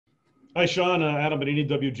Hi, Sean. Adam at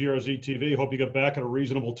WGRZ TV. Hope you got back at a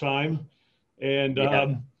reasonable time. And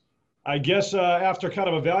Yeah. I guess after kind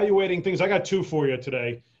of evaluating things, I got two for you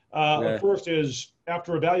today. The Yeah. first is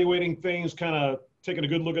after evaluating things, kind of taking a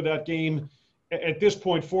good look at that game. At this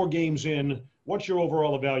point, 4 games in, what's your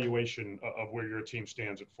overall evaluation of where your team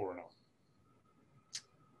stands at 4-0?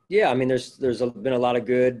 Yeah, I mean, been a lot of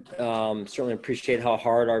good. Certainly appreciate how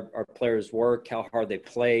hard our players work, how hard they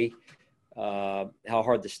play, how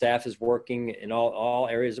hard the staff is working in all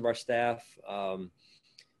areas of our staff.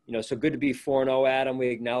 So good to be 4-0, Adam. We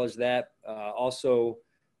acknowledge that. Also,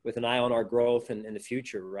 with an eye on our growth and in the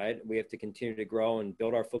future, right? We have to continue to grow and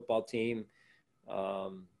build our football team,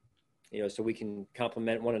 so we can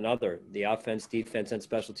complement one another. The offense, defense, and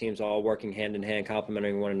special teams all working hand in hand,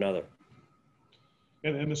 complementing one another.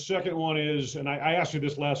 And the second one is, and I asked you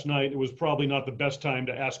this last night. It was probably not the best time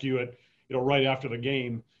to ask you it, right after the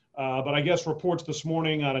game. But I guess reports this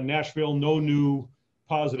morning out of Nashville, no new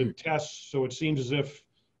positive tests. So it seems as if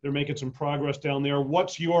they're making some progress down there.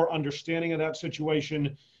 What's your understanding of that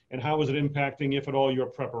situation, and how is it impacting, if at all, your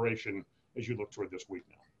preparation as you look toward this week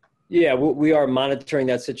now? Yeah, we are monitoring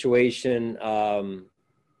that situation. And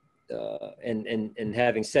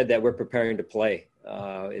having said that, we're preparing to play.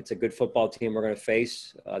 It's a good football team we're going to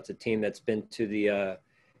face. It's a team that's been to the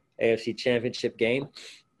AFC Championship game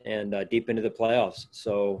and deep into the playoffs.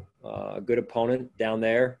 So a good opponent down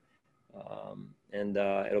there, and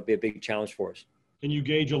it'll be a big challenge for us. Can you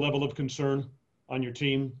gauge a level of concern on your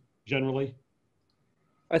team generally?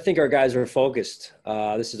 I think our guys are focused.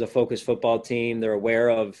 This is a focused football team. They're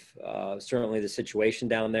aware of certainly the situation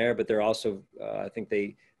down there, but they're also, I think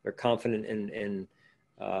they're confident in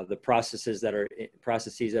the processes that are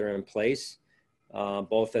in place,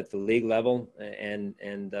 both at the league level and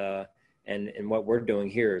what we're doing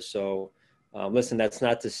here. So, listen, that's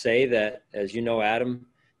not to say that, as you know, Adam,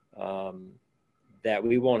 that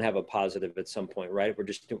we won't have a positive at some point, right? We're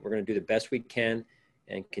going to do the best we can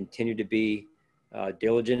and continue to be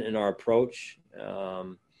diligent in our approach.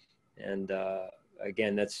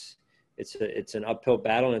 Again, it's an uphill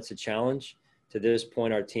battle and it's a challenge. To this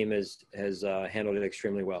point, our team has handled it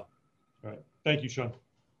extremely well. All right. Thank you, Sean.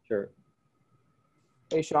 Sure.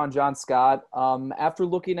 Hey, Sean, John Scott. After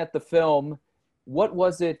looking at the film, what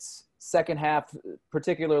was it second half,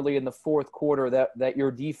 particularly in the fourth quarter, that your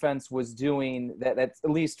defense was doing that at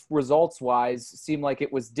least results-wise seemed like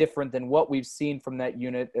it was different than what we've seen from that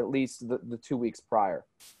unit at least the 2 weeks prior?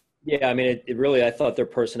 Yeah, I mean, it really, I thought their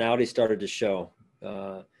personality started to show.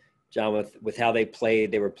 John, with how they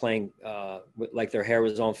played, they were playing like their hair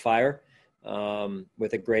was on fire,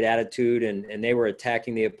 with a great attitude, and they were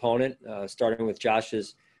attacking the opponent, starting with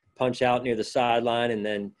Josh's punch out near the sideline, and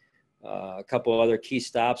then a couple of other key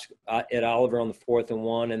stops at Oliver on the 4th and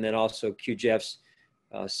 1, and then also Q Jeff's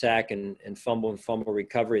sack and fumble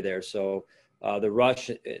recovery there. So the rush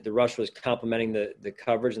was complementing the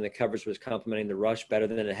coverage, and the coverage was complementing the rush better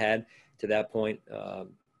than it had to that point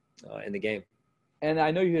in the game. And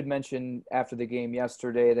I know you had mentioned after the game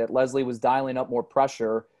yesterday that Leslie was dialing up more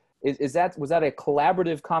pressure. Was that a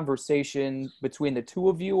collaborative conversation between the two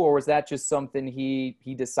of you, or was that just something he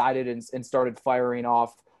decided and started firing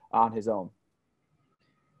off on his own?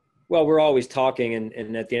 Well, we're always talking,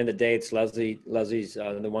 and at the end of the day, it's Leslie's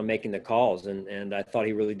the one making the calls, and I thought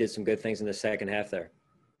he really did some good things in the second half there.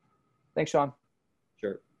 Thanks, Sean.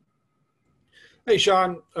 Sure. Hey,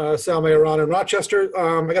 Sean, Sal Mayoron in Rochester.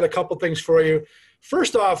 I got a couple things for you.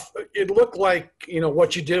 First off, it looked like,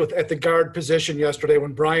 what you did at the guard position yesterday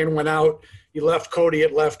when Brian went out, you left Cody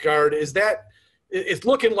at left guard. It's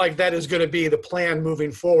looking like that is going to be the plan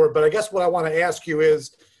moving forward. But I guess what I want to ask you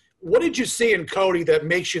is, what did you see in Cody that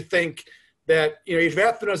makes you think that, you've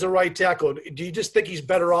drafted him as a right tackle? Do you just think he's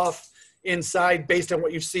better off inside based on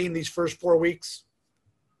what you've seen these first 4 weeks?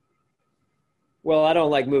 Well, I don't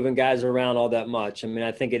like moving guys around all that much. I mean,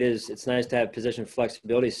 I think it's nice to have position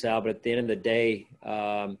flexibility, Sal, but at the end of the day,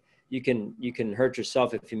 you can hurt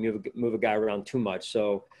yourself if you move a guy around too much.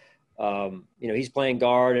 So, he's playing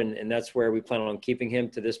guard, and that's where we plan on keeping him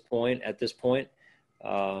at this point. And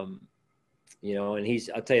I'll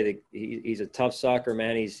tell you, he's a tough sucker,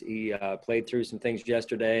 man. He played through some things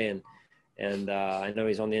yesterday, and I know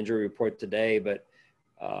he's on the injury report today, but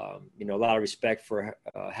a lot of respect for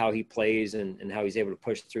how he plays and how he's able to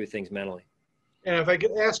push through things mentally. And if I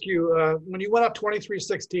could ask you, when you went up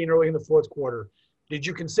 23-16 early in the fourth quarter, did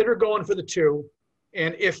you consider going for the 2?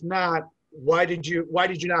 And if not, why did you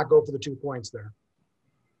not go for the 2 points there?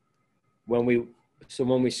 When we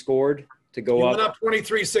scored, to go You up. went up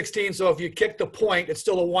 23-16, so if you kicked the point, it's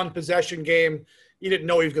still a one-possession game. You didn't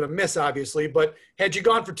know he was going to miss, obviously, but had you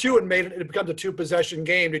gone for two and made it, it becomes a two-possession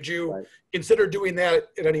game. Did you consider doing that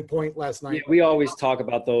at any point last night? Yeah, we always talk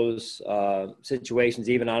about those situations,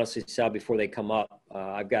 even honestly, Sal, before they come up.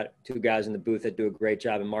 I've got two guys in the booth that do a great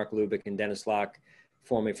job, and Mark Lubick and Dennis Locke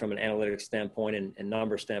for me from an analytics standpoint and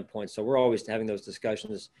number standpoint. So we're always having those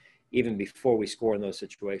discussions even before we score in those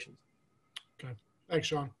situations. Okay. Thanks,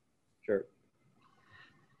 Sean. Sure.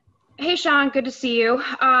 Hey, Sean, good to see you.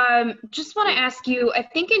 Just want to ask you, I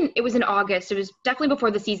think it was in August, it was definitely before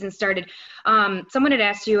the season started. Someone had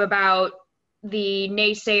asked you about the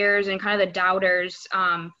naysayers and kind of the doubters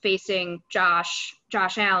facing Josh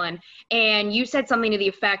Allen. And you said something to the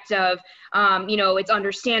effect of, it's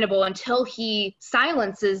understandable until he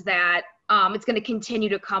silences that, it's going to continue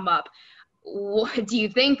to come up. Do you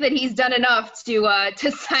think that he's done enough to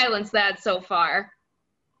silence that so far?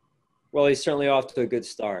 Well, he's certainly off to a good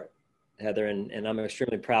start, Heather, and I'm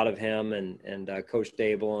extremely proud of him and Coach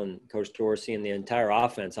Dable and Coach Dorsey and the entire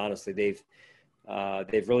offense. Honestly, they've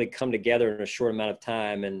really come together in a short amount of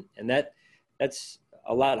time, and that's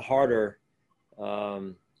a lot harder.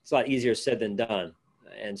 It's a lot easier said than done,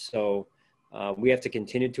 and so we have to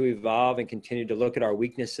continue to evolve and continue to look at our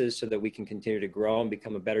weaknesses so that we can continue to grow and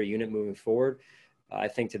become a better unit moving forward. I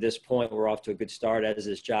think to this point we're off to a good start, as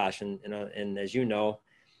is Josh, and as you know.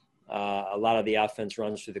 A lot of the offense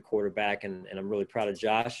runs through the quarterback, and I'm really proud of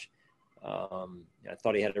Josh. I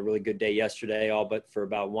thought he had a really good day yesterday, all but for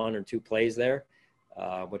about one or two plays there,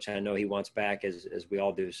 which I know he wants back as we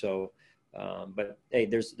all do. So, but hey,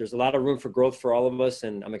 there's a lot of room for growth for all of us,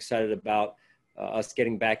 and I'm excited about us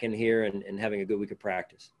getting back in here and having a good week of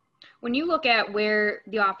practice. When you look at where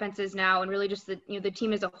the offense is now and really just the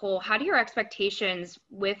team as a whole, how do your expectations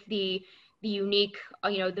with the unique,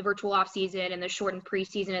 the virtual off season and the shortened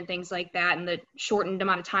preseason and things like that, and the shortened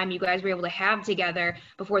amount of time you guys were able to have together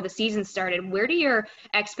before the season started, where do your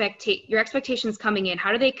expectations coming in,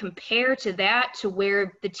 how do they compare to that, to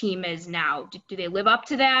where the team is now? Do they live up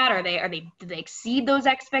to that? Do they exceed those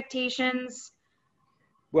expectations?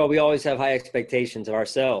 Well, we always have high expectations of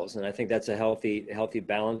ourselves, and I think that's a healthy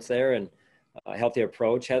balance there, and a healthy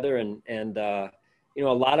approach, Heather. And a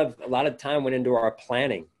lot of time went into our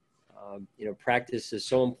planning. Practice is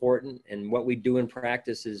so important, and what we do in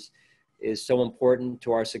practice is so important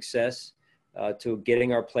to our success, to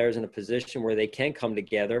getting our players in a position where they can come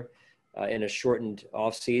together in a shortened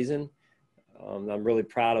off season. I'm really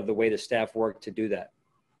proud of the way the staff worked to do that.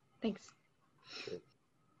 Thanks. Sure.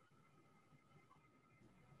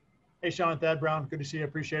 Hey, Sean, Thad Brown, good to see you.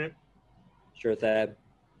 Appreciate it. Sure, Thad.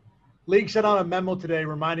 League sent out a memo today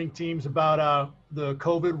reminding teams about the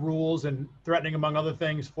COVID rules and threatening, among other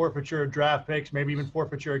things, forfeiture of draft picks, maybe even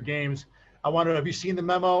forfeiture of games. I wonder, have you seen the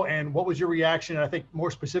memo, and what was your reaction? And I think more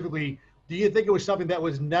specifically, do you think it was something that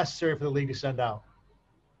was necessary for the league to send out?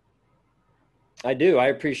 I do. I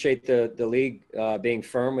appreciate the league being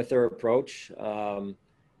firm with their approach.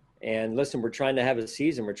 And listen, we're trying to have a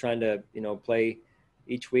season. We're trying to, play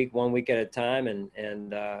each week, 1 week at a time, and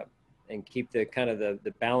keep the kind of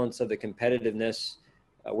the balance of the competitiveness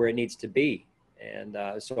where it needs to be. And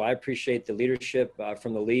so I appreciate the leadership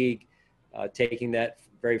from the league taking that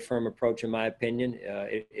very firm approach. In my opinion,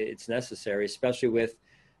 it's necessary, especially with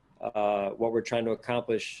what we're trying to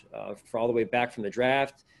accomplish for all the way back from the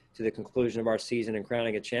draft to the conclusion of our season and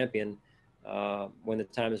crowning a champion when the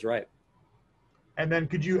time is right. And then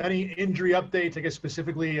any injury updates, I guess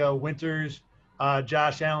specifically Winters,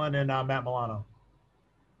 Josh Allen, and Matt Milano?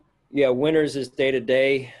 Yeah, Winters is day to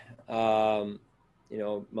day. Milano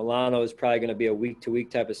is probably going to be a week to week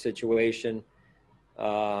type of situation.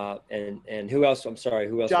 And who else? I'm sorry,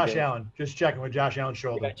 who else? Josh Allen. Just checking with Josh Allen's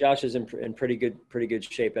shoulder. Yeah, Josh is in pretty good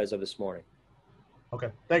shape as of this morning. Okay.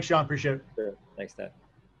 Thanks, Sean. Appreciate it. Sure. Thanks, Dad.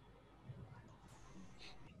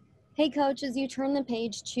 Hey, Coach, as you turn the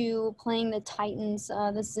page to playing the Titans,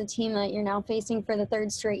 this is a team that you're now facing for the third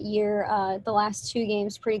straight year. The last two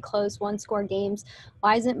games, pretty close, one-score games.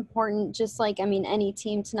 Why is it important, just like, any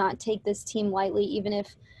team, to not take this team lightly, even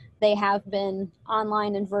if they have been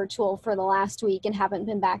online and virtual for the last week and haven't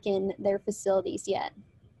been back in their facilities yet?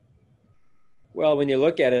 Well, when you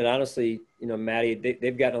look at it, honestly, Maddie,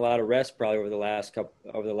 they've gotten a lot of rest probably over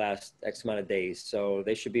the last X amount of days. So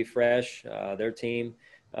they should be fresh, their team.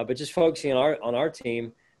 But just focusing on our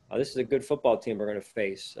team, this is a good football team we're going to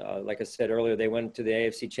face. Like I said earlier, they went to the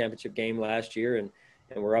AFC Championship game last year, and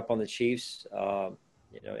we're up on the Chiefs,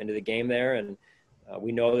 into the game there. And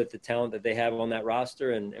we know that the talent that they have on that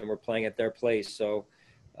roster, and we're playing at their place. So,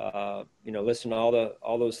 listen,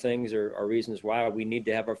 all those things are reasons why we need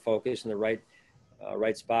to have our focus in the right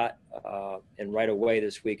right spot, and right away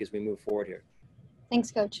this week as we move forward here.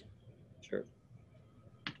 Thanks, Coach. Sure.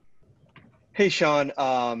 Hey, Sean.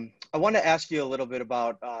 I want to ask you a little bit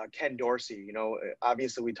about Ken Dorsey. You know,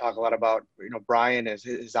 obviously we talk a lot about, Brian as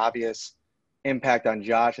his obvious impact on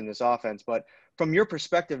Josh in this offense, but from your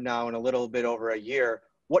perspective now in a little bit over a year,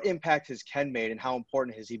 what impact has Ken made and how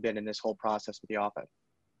important has he been in this whole process with the offense?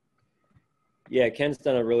 Yeah, Ken's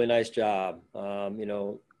done a really nice job.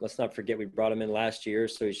 Let's not forget we brought him in last year,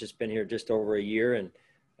 so he's just been here just over a year. And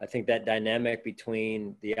I think that dynamic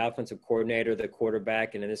between the offensive coordinator, the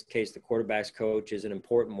quarterback, and in this case, the quarterback's coach is an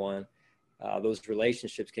important one. Those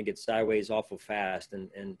relationships can get sideways awful fast.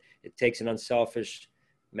 And it takes an unselfish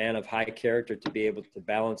man of high character to be able to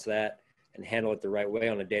balance that and handle it the right way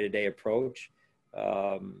on a day-to-day approach.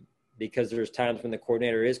 Because there's times when the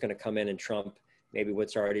coordinator is going to come in and trump maybe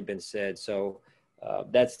what's already been said. So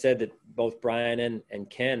that said, that both Brian and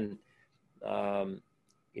Ken,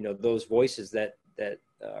 those voices that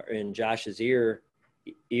are in Josh's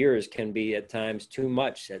ears can be at times too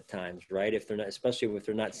much at times, right? If they're not, especially if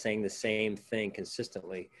they're not saying the same thing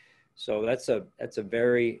consistently. So that's a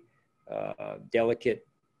very delicate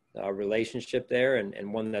relationship there,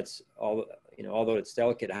 and one that's although it's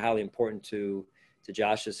delicate, highly important to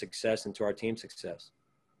Josh's success and to our team's success.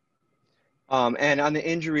 And on the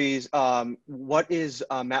injuries, what is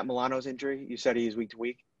Matt Milano's injury? You said he's week to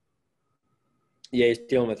week. Yeah, he's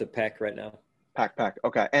dealing with a pec right now. Pack.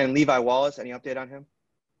 Okay. And Levi Wallace, any update on him?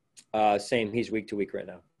 Same. He's week to week right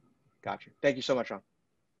now. Gotcha. Thank you so much, Sean.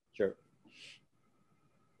 Sure.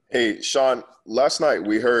 Hey, Sean, last night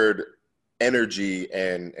we heard energy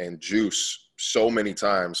and juice so many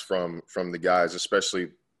times from the guys, especially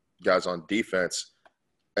guys on defense.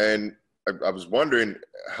 And I was wondering,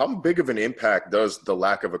 how big of an impact does the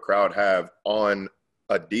lack of a crowd have on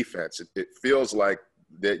a defense? It feels like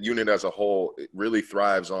that unit as a whole, it really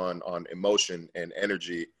thrives on emotion and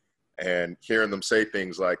energy, and hearing them say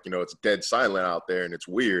things like, it's dead silent out there and it's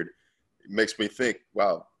weird. It makes me think,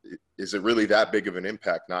 wow, is it really that big of an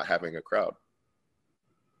impact not having a crowd?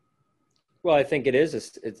 Well, I think it is.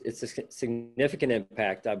 It's a significant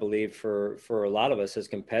impact, I believe, for a lot of us as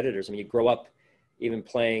competitors. I mean, you grow up even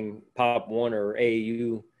playing Pop One or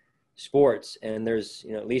AAU sports, and there's,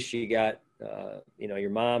 at least you got, your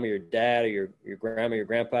mom or your dad or your grandma, your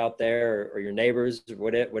grandpa out there, or your neighbors, or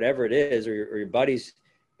whatever it is, or your buddies'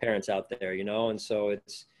 parents out there, and so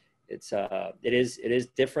it is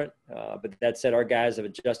different. But that said, our guys have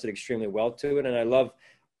adjusted extremely well to it, and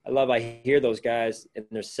I hear those guys and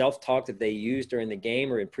their self-talk that they use during the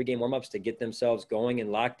game or in pregame warmups to get themselves going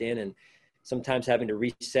and locked in, and sometimes having to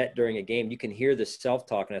reset during a game. You can hear the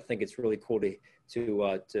self-talk, and I think it's really cool to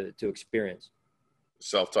experience.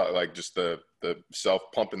 Self-talk, like just the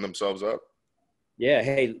self-pumping themselves up? Yeah,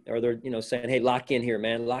 hey, or they're, saying, hey, lock in here,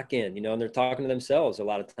 man, lock in, and they're talking to themselves a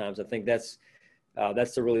lot of times. I think that's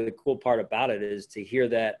the really cool part about it, is to hear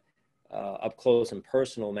that up close and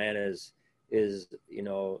personal, man, is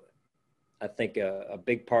I think a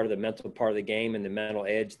big part of the mental part of the game and the mental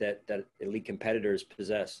edge that elite competitors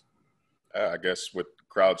possess. I guess with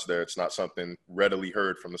crowds there, it's not something readily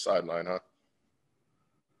heard from the sideline, huh?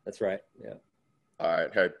 That's right. Yeah. All right.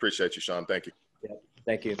 Hey, appreciate you, Sean. Thank you. Yeah.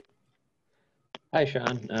 Thank you. Hi,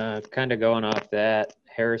 Sean. Kind of going off that,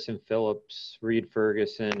 Harrison Phillips, Reed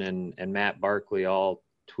Ferguson, and Matt Barkley all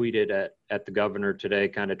tweeted at the governor today,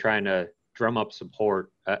 kind of trying to drum up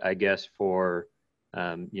support, I guess, for,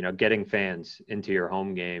 getting fans into your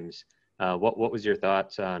home games. What was your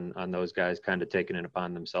thoughts on those guys kind of taking it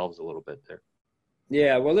upon themselves a little bit there?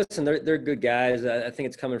 Yeah, well, listen, they're good guys. I think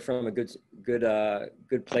it's coming from a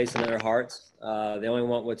good place in their hearts. They only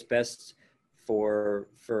want what's best for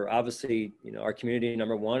obviously, our community,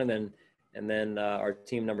 number one, and then our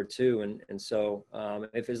team, number two. And so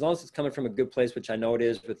as long as it's coming from a good place, which I know it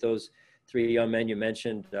is with those three young men you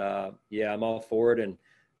mentioned, yeah, I'm all for it. And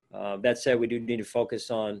that said, we do need to focus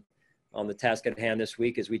on the task at hand this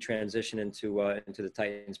week as we transition into the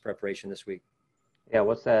Titans preparation this week. Yeah,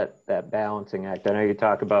 what's that balancing act? I know you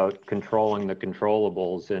talk about controlling the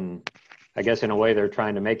controllables, and I guess in a way they're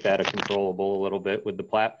trying to make that a controllable a little bit with the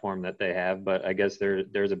platform that they have. But I guess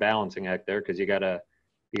there's a balancing act there, because you got a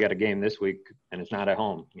game this week and it's not at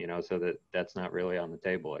home, so that's not really on the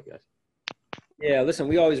table, I guess. Yeah, listen,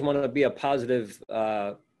 we always want to be a positive,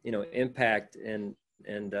 impact and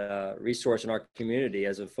resource in our community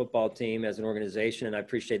as a football team, as an organization, and I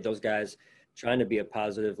appreciate those guys trying to be a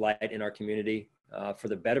positive light in our community for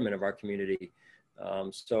the betterment of our community.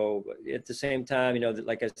 So at the same time,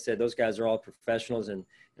 like I said, those guys are all professionals, and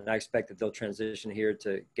I expect that they'll transition here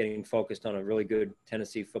to getting focused on a really good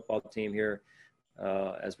Tennessee football team here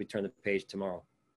as we turn the page tomorrow.